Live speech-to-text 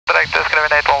Contact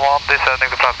Escalator 811, descending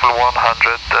to platform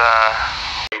 100.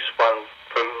 It's one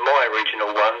from my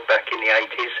original one back in the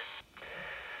 80s.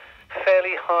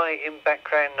 Fairly high in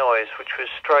background noise, which was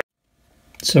straight.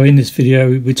 So in this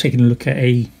video we're taking a look at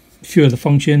a few of the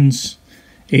functions.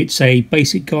 It's a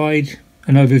basic guide,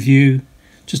 an overview,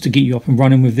 just to get you up and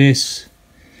running with this.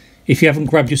 If you haven't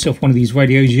grabbed yourself one of these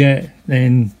radios yet,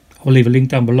 then I'll leave a link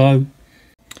down below.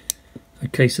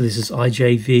 Okay, so this is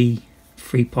IJV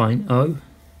 3.0.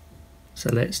 So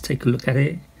let's take a look at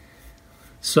it.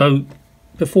 So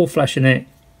before flashing it,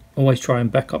 always try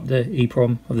and back up the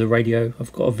EEPROM of the radio.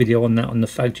 I've got a video on that on the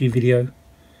FAGG video.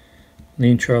 The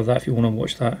intro of that if you want to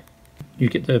watch that. You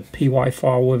get the PY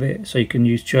file with it, so you can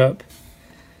use chirp.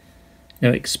 Now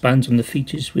it expands on the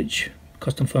features which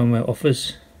Custom Firmware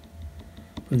offers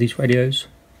with these radios.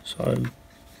 So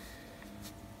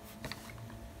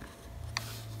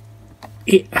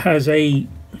it has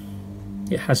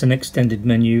an extended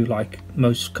menu like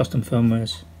most custom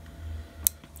firmwares.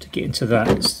 To get into that,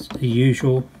 it's the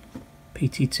usual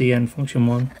PTT and function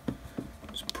 1.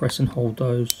 Just press and hold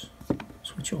those,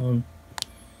 switch it on.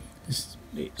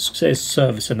 It says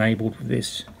service enabled with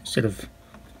this instead of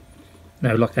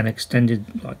like an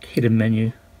extended like hidden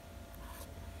menu.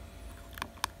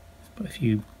 But if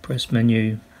you press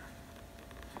menu,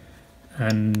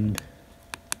 and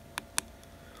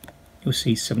you'll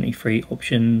see 73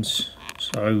 options.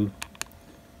 So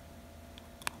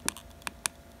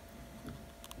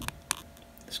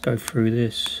let's go through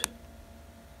this.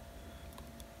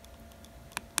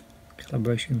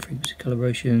 Calibration, frequency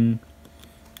calibration.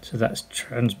 So that's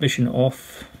transmission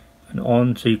off and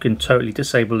on, so you can totally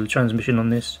disable the transmission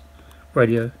on this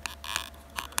radio.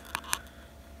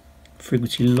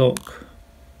 Frequency lock.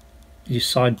 Your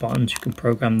side buttons, you can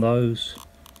program those.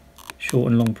 Short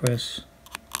and long press.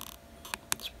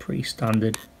 It's pretty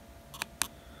standard.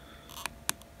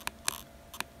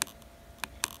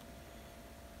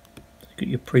 Got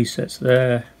your presets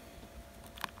there.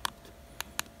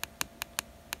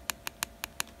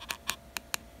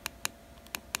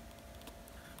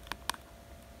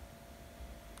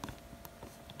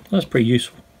 That's pretty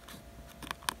useful.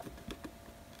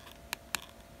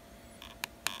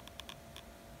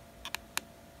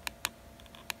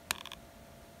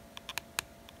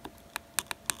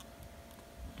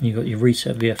 You got your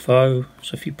reset VFO.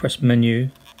 So if you press menu,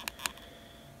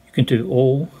 you can do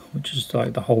all, which is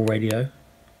like the whole radio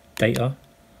data.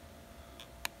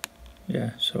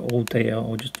 Yeah, so all data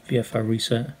or just VFO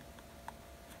reset.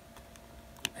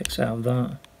 X out of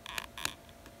that.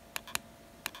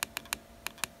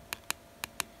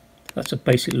 That's a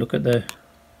basic look at the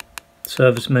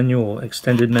service menu or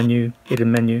extended menu,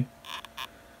 hidden menu.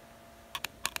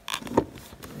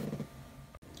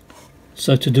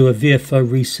 So to do a VFO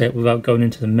reset without going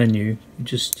into the menu, you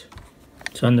just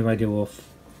turn the radio off,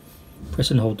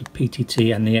 press and hold the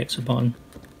PTT and the X button,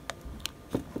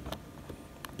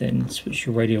 then switch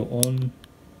your radio on.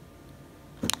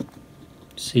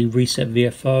 See reset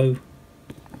VFO.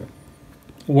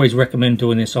 Always recommend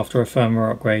doing this after a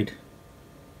firmware upgrade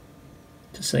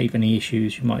to save any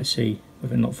issues you might see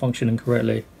with it not functioning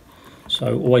correctly.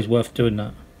 So always worth doing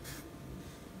that.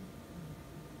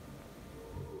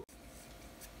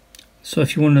 So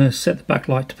if you want to set the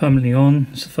backlight to permanently on,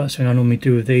 it's the first thing I normally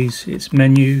do with these. It's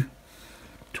menu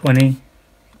 20.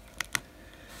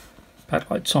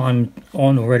 Backlight time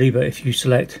on already, but if you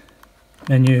select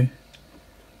menu,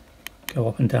 go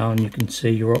up and down, you can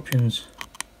see your options.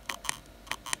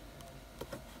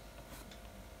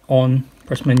 On,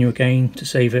 press menu again to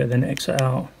save it, then exit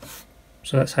out.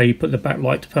 So that's how you put the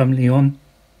backlight to permanently on.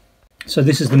 So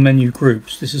this is the menu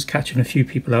groups. This is catching a few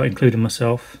people out, including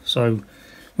myself. So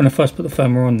when I first put the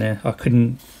firmware on there, I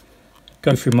couldn't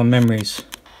go through my memories.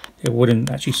 It wouldn't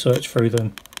actually search through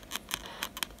them,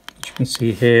 as you can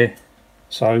see here.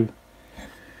 So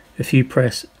if you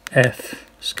press F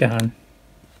scan,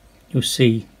 you'll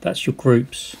see that's your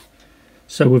groups.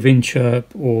 So within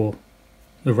chirp or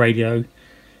the radio,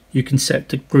 you can set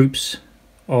the groups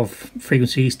of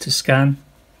frequencies to scan,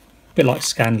 a bit like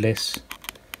scan lists.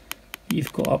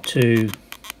 You've got up to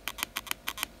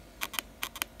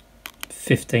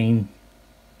 15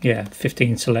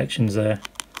 selections there.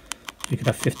 You could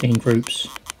have 15 groups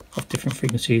of different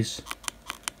frequencies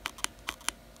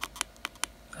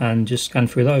and just scan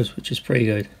through those, which is pretty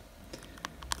good.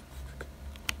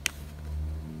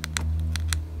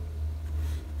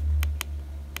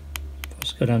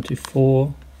 Let's go down to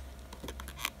 4.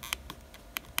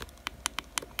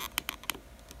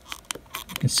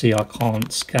 You can see I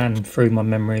can't scan through my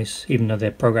memories even though they're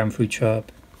programmed through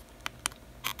chirp.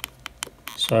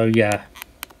 So yeah,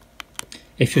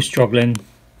 if you're struggling,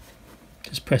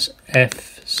 just press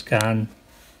F, scan.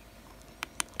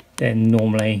 Then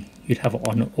normally you'd have it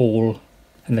on all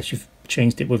unless you've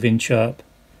changed it within Chirp.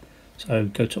 So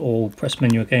go to all, press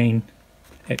menu again,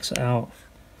 exit out.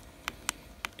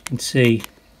 You can see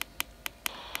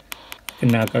I can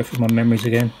now go through my memories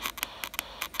again.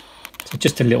 So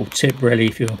just a little tip really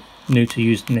if you're new to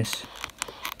using this.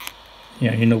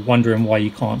 You know, you're not wondering why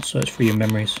you can't search for your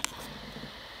memories.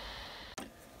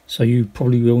 So you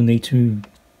probably will need to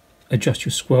adjust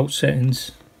your squelch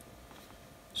settings.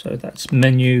 So that's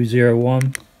menu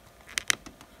 01.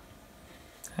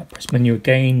 Press menu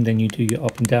again, then you do your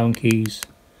up and down keys.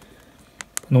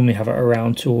 I normally have it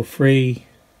around 2 or 3.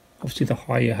 Obviously the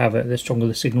higher you have it, the stronger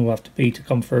the signal will have to be to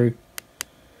come through.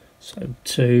 So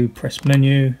 2, press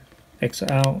menu,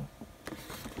 exit out.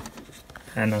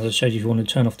 And as I showed you, if you want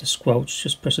to turn off the squelch,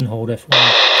 just press and hold F1.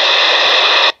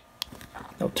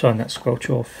 That'll turn that squelch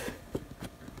off.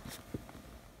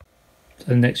 So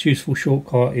the next useful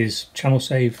shortcut is channel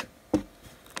save.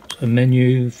 So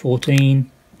menu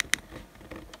 14.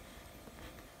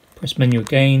 Press menu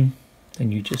again,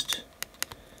 then you just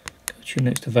go to your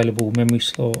next available memory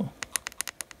slot,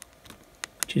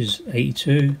 which is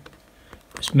 82.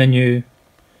 Press menu,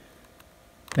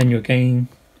 menu again,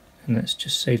 and let's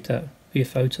just save that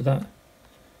VFO to that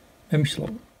memory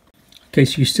slot. Okay,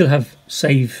 so you still have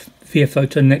save VFO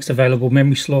to the next available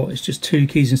memory slot. It's just 2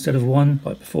 keys instead of 1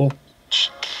 like before.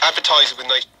 Advertise with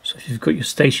nice. So if you've got your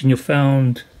station you're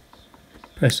found,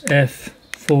 press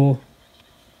F4.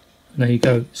 And there you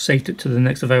go, saved it to the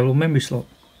next available memory slot.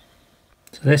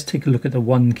 So let's take a look at the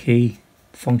 1 key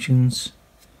functions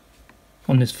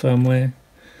on this firmware.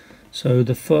 So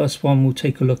the first one we'll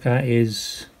take a look at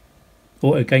is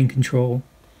auto gain control,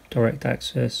 direct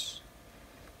access.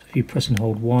 So if you press and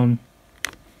hold 1,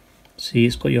 see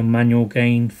it's got your manual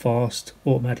gain, fast,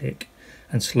 automatic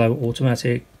and slow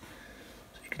automatic.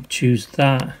 So you can choose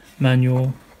that,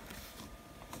 manual.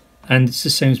 And it's the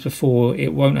same as before,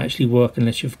 it won't actually work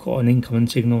unless you've got an incoming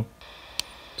signal.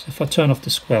 So if I turn off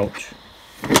the squelch,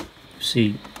 you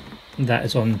see that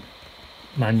is on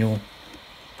manual.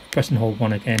 Press and hold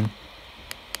 1 again,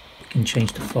 you can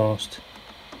change to fast.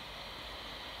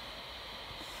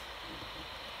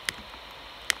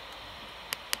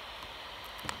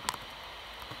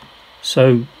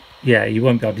 So yeah, you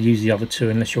won't be able to use the other 2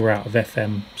 unless you're out of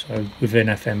FM. So within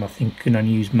FM I think you can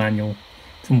only use manual,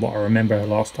 from what I remember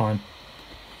last time.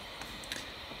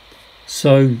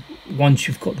 So once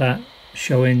you've got that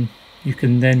showing, you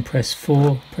can then press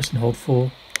 4, press and hold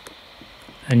 4,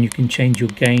 and you can change your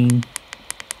gain.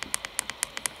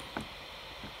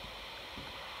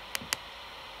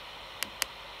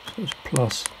 So it's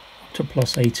plus up to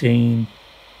plus 18,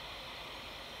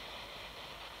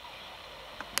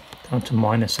 down to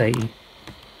minus 80.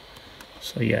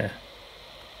 So yeah,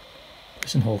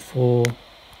 press and hold 4.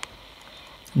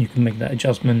 And you can make that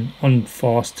adjustment. On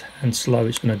fast and slow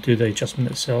it's going to do the adjustment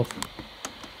itself.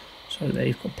 So there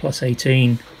you've got plus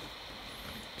 18.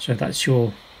 So that's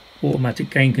your automatic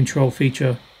gain control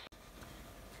feature.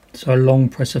 So a long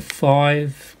press of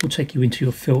 5 will take you into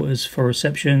your filters for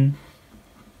reception.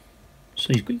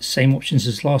 So you've got the same options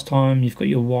as last time. You've got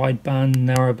your wideband,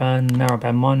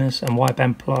 narrowband minus and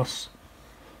wideband plus.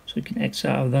 So you can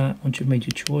exit out of that once you've made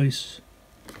your choice.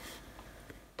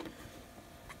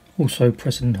 Also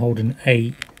press and hold an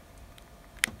 8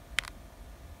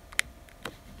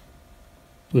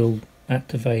 will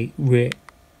activate RIT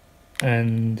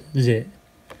and ZIT.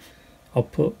 I'll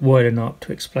put wording up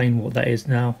to explain what that is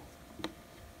now.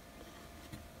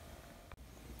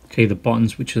 Okay, the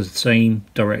buttons which are the same,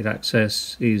 direct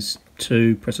access is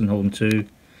 2, press and hold 2,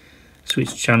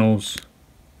 switch channels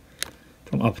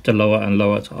from upper to lower and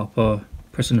lower to upper,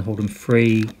 press and hold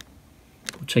 3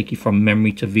 will take you from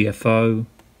memory to VFO.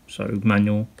 So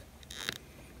manual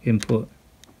input.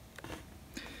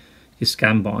 Your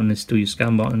scan button is still your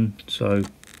scan button, so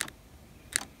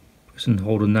press and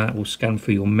hold on that will scan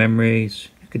through your memories.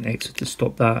 You can exit to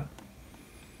stop that.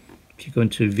 If you go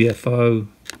into VFO,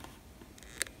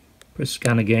 press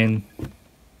scan again,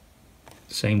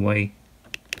 same way.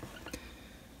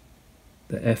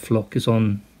 The F lock is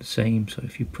on the same, so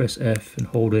if you press F and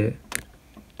hold it,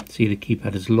 see the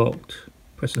keypad is locked,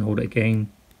 press and hold it again.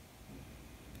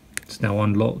 It's now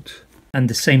unlocked. And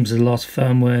the same as the last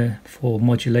firmware for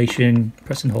modulation,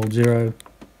 press and hold 0.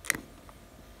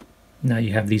 Now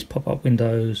you have these pop-up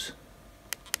windows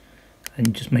and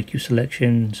you just make your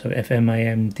selection. So FM,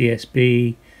 AM,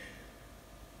 DSB,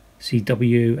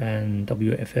 CW and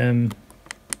WFM.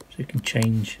 So you can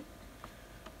change.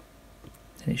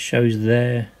 And it shows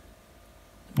there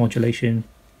modulation.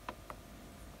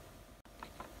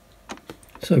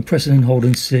 So pressing and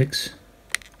holding 6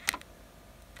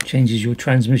 changes your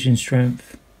transmission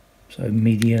strength, so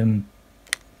medium,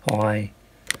 high,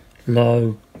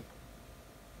 low,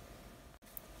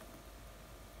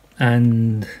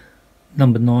 and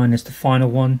number 9 is the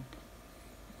final one.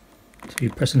 So you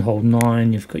press and hold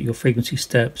 9, you've got your frequency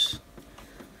steps.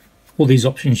 All these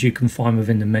options you can find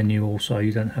within the menu also,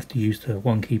 you don't have to use the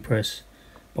one key press,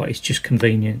 but it's just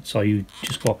convenient, so you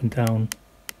just go up and down.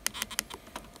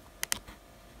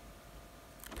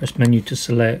 Press menu to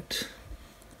select.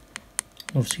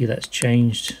 Obviously that's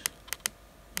changed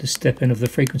the step in of the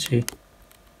frequency.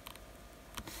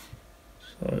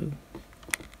 So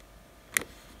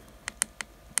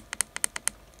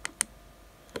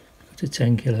go to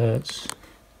 10 kilohertz.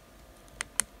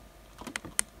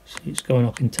 So it's going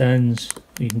up in tens,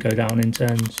 you can go down in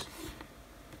tens.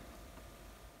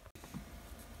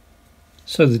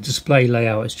 So the display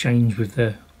layout has changed with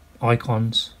the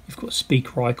icons. You've got a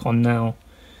speaker icon now.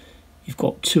 You've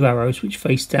got 2 arrows which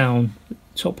face down at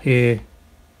the top here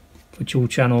for dual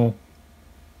channel,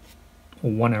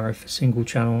 or 1 arrow for single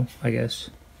channel, I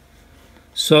guess.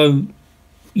 So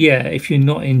yeah, if you're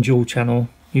not in dual channel,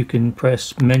 you can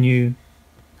press menu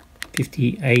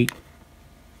 58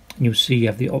 and you'll see you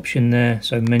have the option there.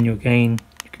 So menu again,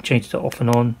 you can change it to off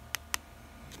and on.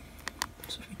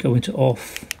 So if you go into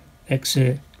off,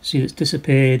 exit, see it's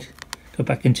disappeared, go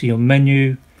back into your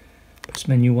menu, press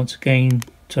menu once again,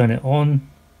 turn it on,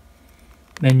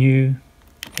 menu,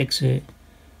 exit,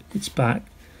 it's back.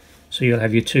 So you'll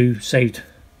have your 2 saved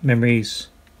memories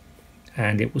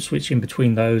and it will switch in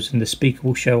between those, and the speaker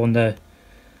will show on the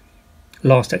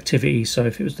last activity. So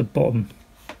if it was the bottom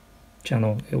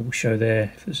channel, it will show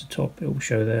there. If it's the top, it will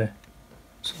show there.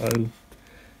 So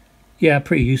yeah,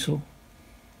 pretty useful.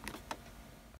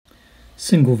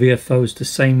 Single VFO is the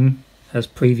same as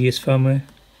previous firmware,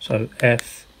 so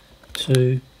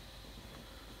F2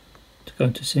 to go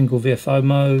into single VFO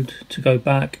mode, to go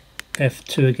back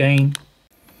F2 again.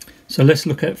 So let's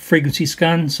look at frequency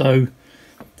scan. So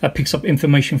that picks up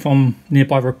information from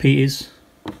nearby repeaters.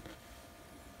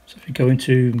 So if you go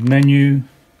into menu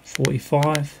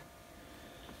 45, it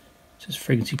says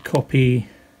frequency copy,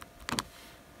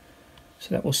 so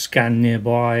that will scan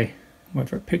nearby.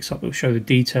 Whatever it picks up, it will show the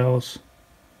details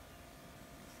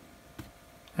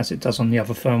as it does on the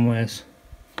other firmwares.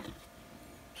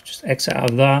 So just exit out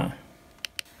of that.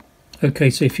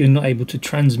 Okay, so if you're not able to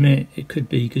transmit, it could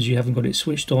be because you haven't got it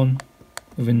switched on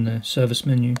within the service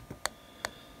menu.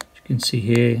 As you can see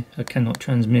here, I cannot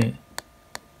transmit,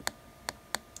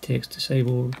 TX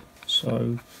disabled,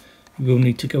 so you will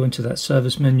need to go into that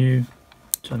service menu,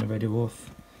 turn the radio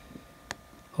off,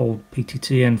 hold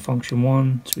PTT and function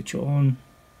 1, switch it on,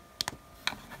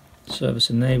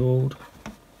 service enabled,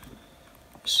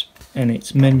 and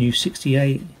it's menu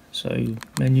 68, so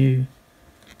menu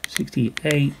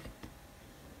 68,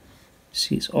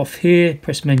 see it's off here,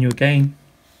 press menu again,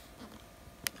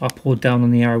 up or down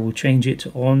on the arrow will change it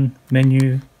to on,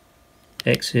 menu,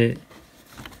 exit,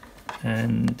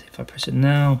 and if I press it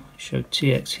now, show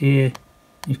TX here,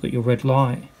 you've got your red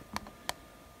light.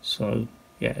 So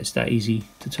yeah, it's that easy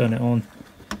to turn it on.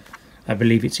 I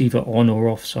believe it's either on or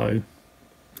off, so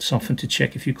something to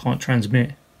check if you can't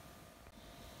transmit.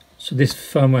 So this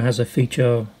firmware has a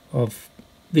feature of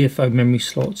VFO memory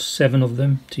slots, 7 of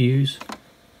them to use.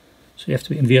 So you have to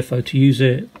be in VFO to use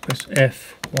it. Press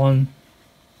F1,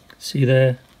 see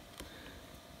there,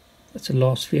 that's the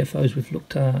last VFOs we've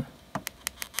looked at.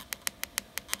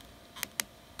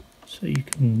 So you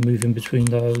can move in between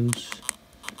those.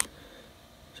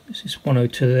 So this is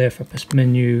 102 there. If I press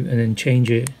menu and then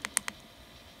change it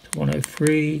to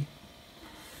 103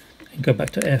 and go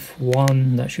back to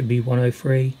F1, that should be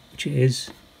 103, which it is.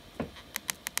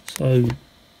 So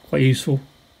quite useful.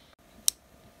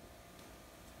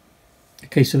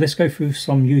 Okay, so let's go through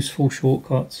some useful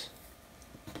shortcuts.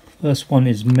 First one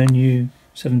is menu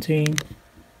 17.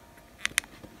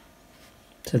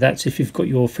 So that's if you've got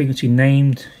your frequency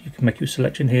named, you can make your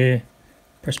selection here,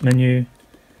 press menu,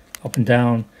 up and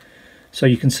down. So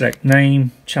you can select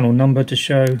name, channel number to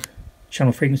show,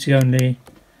 channel frequency only,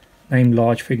 name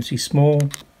large, frequency small,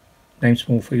 name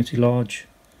small, frequency large.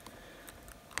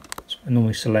 So I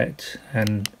normally select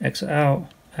and exit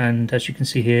out, and as you can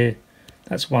see here,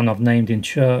 that's one I've named in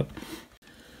chirp.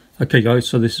 Okay guys,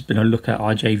 so this has been a look at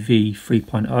IJV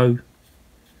 3.0.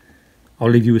 I'll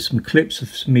leave you with some clips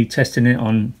of me testing it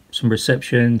on some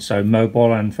reception, so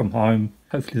mobile and from home.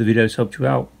 Hopefully the video's helped you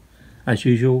out. As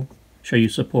usual, show your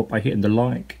support by hitting the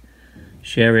like,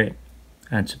 share it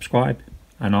and subscribe,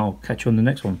 and I'll catch you on the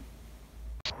next one.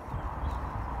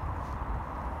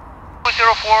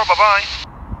 204, bye-bye.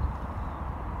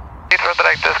 for the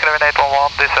director, Scandinavian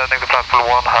 811, descending to platform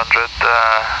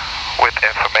 100 with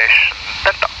information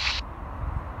Delta.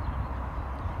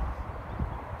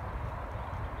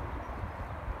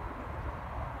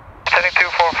 Heading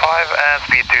 245 and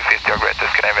speed 250 or greater,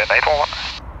 Scandinavian 811.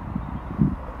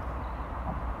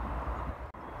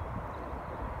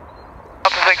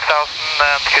 Up to 6,000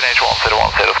 and QNH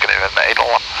 1010, Scandinavian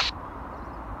 811.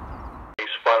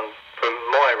 It's one from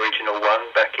my original one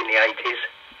back in the 80s,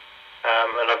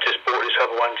 and I've just bought this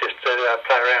other one just to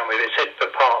play around with. It said for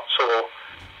parts or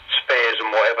spares and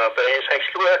whatever, but it's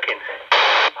actually working.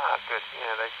 Ah, good.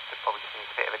 Yeah, they probably just need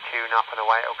a bit of a tune-up and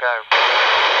away it'll go.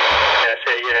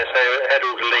 So I had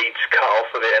all the leads cut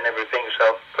off of it and everything,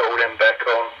 so I've put all them back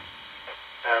on.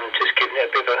 Just giving it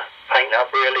a bit of a paint up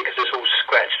really, because it's all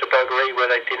scratched to buggery where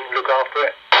they didn't look after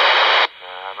it.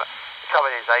 But the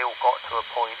trouble is they all got to a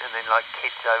point and then like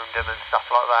kids owned them and stuff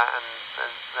like that, and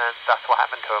that's what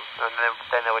happened to them. And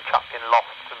then they were chucked in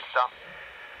lofts and stuff.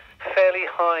 Fairly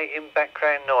high in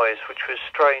background noise, which was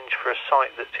strange for a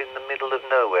site that's in the middle of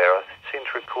nowhere. I seem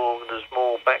to recall there's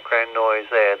more background noise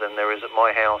there than there is at my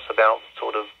house, about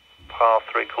sort of half,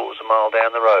 3/4 a mile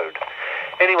down the road.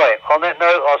 Anyway, on that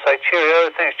note, I'll say cheerio,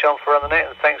 thanks John for running it,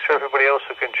 and thanks for everybody else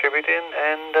for contributing,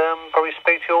 and probably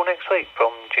speak to you all next week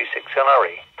from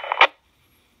G6LRE.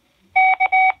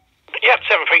 Yeah,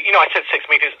 7 feet. You know, I said 6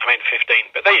 metres, I meant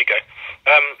 15, but there you go.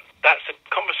 That's a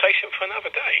conversation for another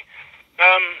day.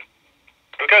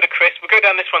 We'll go to Chris, we'll go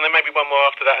down this one, then maybe one more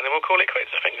after that, and then we'll call it quits,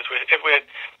 I think, if we're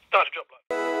starting to drop like